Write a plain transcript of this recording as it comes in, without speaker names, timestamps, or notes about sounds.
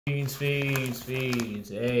Fiends.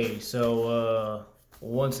 Hey, so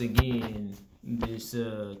once again, this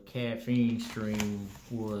caffeine stream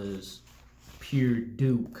was pure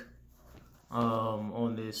Duke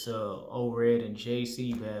on this Red and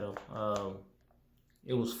JC battle.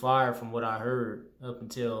 It was fire from what I heard up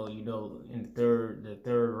until in the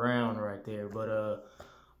third round right there. But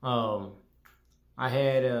I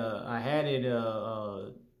had it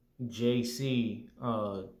JC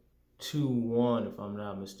 2-1 if I'm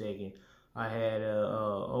not mistaken. I had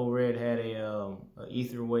Red had a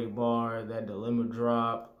etherweight bar, that dilemma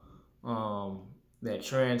drop, that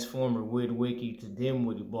transformer Wiki to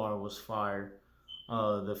Dimwitty bar was fire.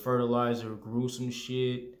 The fertilizer gruesome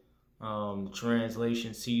shit, the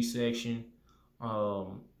translation C-section,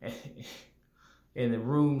 and the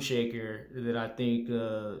room shaker that I think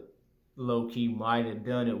low-key might have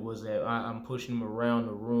done it was that I'm pushing him around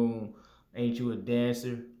the room. Ain't you a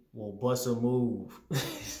dancer? Well, bust a move.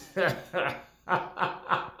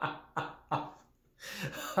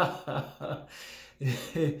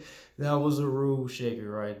 That was a room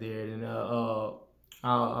shaker right there. And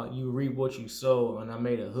you reap what you sow, and I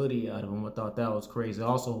made a hoodie out of him. I thought that was crazy.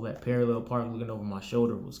 Also, that parallel park looking over my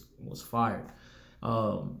shoulder was fire.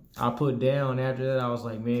 I put down after that. I was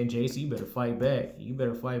like, man, JC, you better fight back. You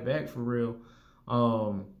better fight back for real.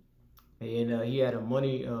 And he had a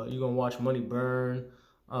money. You gonna watch money burn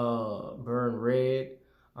red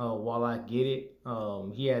while I get it.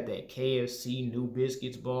 He had that KFC New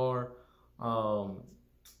Biscuits bar.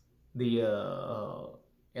 The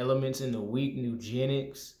Elements in the Week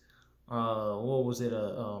Nugenics. What was it?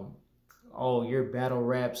 Oh, your battle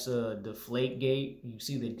raps Deflategate. You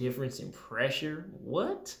see the difference in pressure?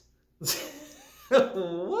 What?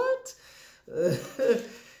 What?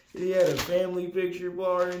 He had a family picture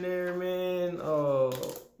bar in there, man.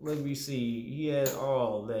 Let me see. He had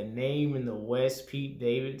that name in the West, Pete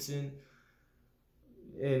Davidson.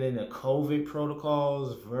 And then the COVID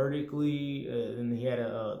protocols vertically. And he had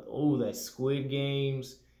that Squid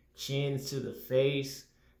Games, chins to the face.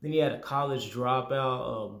 Then he had a college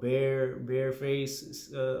dropout, bare face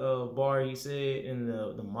bar, he said, and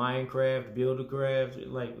the Minecraft,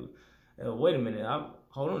 Buildercraft. Like, wait a minute.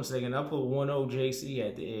 Hold on a second. I put 1-0 JC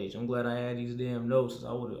at the edge. I'm glad I had these damn notes.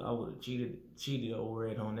 I would have cheated over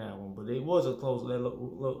it on that one. But it was a close. That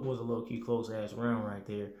was a low key close ass round right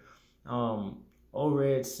there.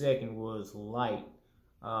 Red's second was light.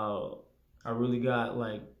 I really got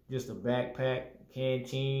like just a backpack,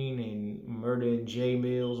 canteen, and Murder and J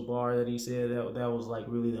Mills bar that he said. That was like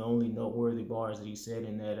really the only noteworthy bars that he said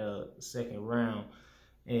in that second round.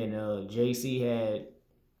 And JC had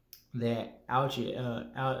that out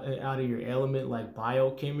of your element, like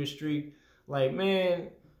biochemistry. Like,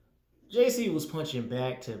 man, JC was punching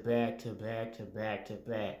back to back to back to back to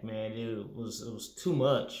back. Man, it was too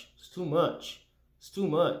much. It's too much. It's too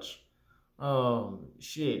much.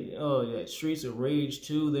 Shit. That Streets of Rage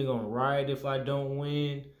 2. They're gonna riot if I don't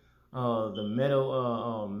win. The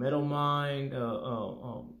metal mind.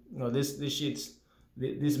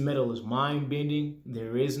 This metal is mind bending.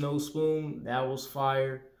 There is no spoon. That was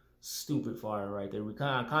fire. Stupid fire right there. We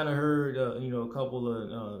kind of heard a couple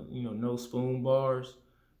of no spoon bars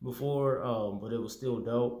before, but it was still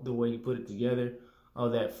dope the way he put it together.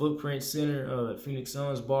 That Footprint Center, the Phoenix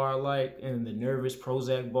Suns bar I like, and the Nervous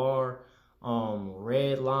Prozac bar.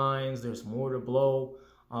 Red Lines, There's More to Blow.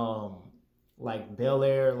 Like Bel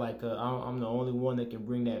Air, like I'm the only one that can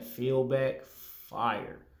bring that feel back.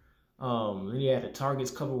 Fire. Then you had the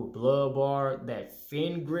Targets Covered with Blood bar, that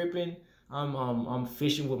fin gripping. I'm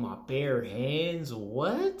fishing with my bare hands.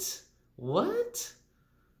 What?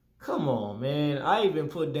 Come on, man. I even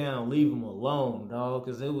put down Leave Him Alone, dog,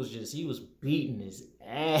 because it was just, he was beating his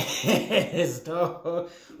ass, dog.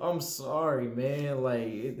 I'm sorry, man. Like,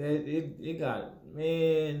 it got,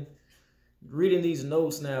 man, reading these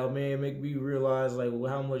notes now, man, make me realize, like,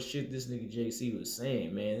 how much shit this nigga JC was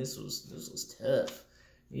saying, man. This was tough.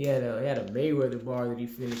 He had a Mayweather bar that he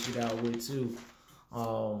finished it out with, too.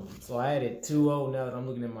 So I had it 2-0 now that I'm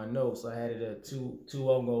looking at my notes. I had it at 2-0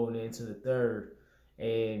 going into the third.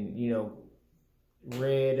 And,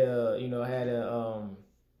 Red, had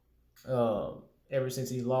ever since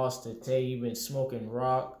he lost to Tay, he been smoking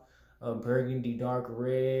rock, burgundy dark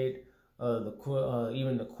red.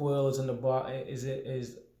 Even the quill is in the box. Is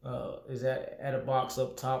that at a box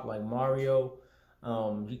up top like Mario?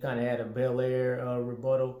 He kind of had a Bel Air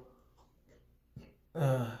rebuttal.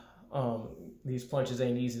 These punches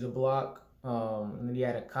ain't easy to block. And then he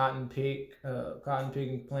had a cotton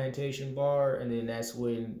picking plantation bar, and then that's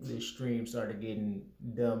when the stream started getting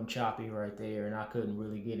dumb choppy right there, and I couldn't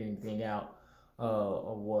really get anything out.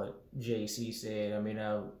 of what JC said. I mean,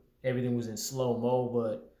 everything was in slow mo,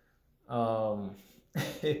 but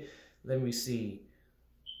let me see.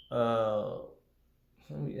 Oh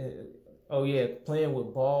yeah, playing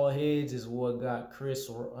with ball heads is what got Chris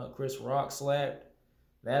Rock slapped.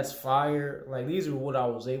 That's fire. Like these are what I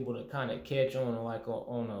was able to kind of catch on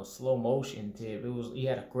a slow motion tip. He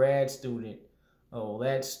had a grad student. Oh,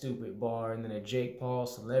 that stupid bar, and then a Jake Paul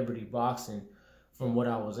celebrity boxing. From what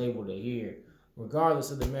I was able to hear,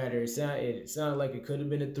 regardless of the matter, it sounded like it could have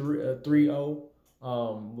been a 3-0.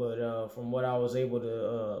 But from what I was able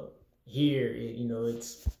to hear,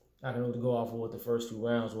 it's I can only go off of what the first 2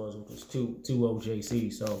 rounds was, which was 2-0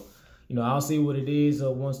 JC. So, I'll see what it is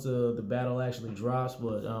once the battle actually drops.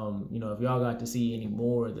 But if y'all got to see any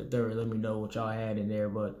more of the third, let me know what y'all had in there.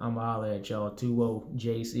 But I'm gonna holler at y'all. 2-0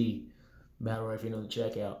 JC battle right, to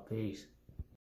check out. Peace.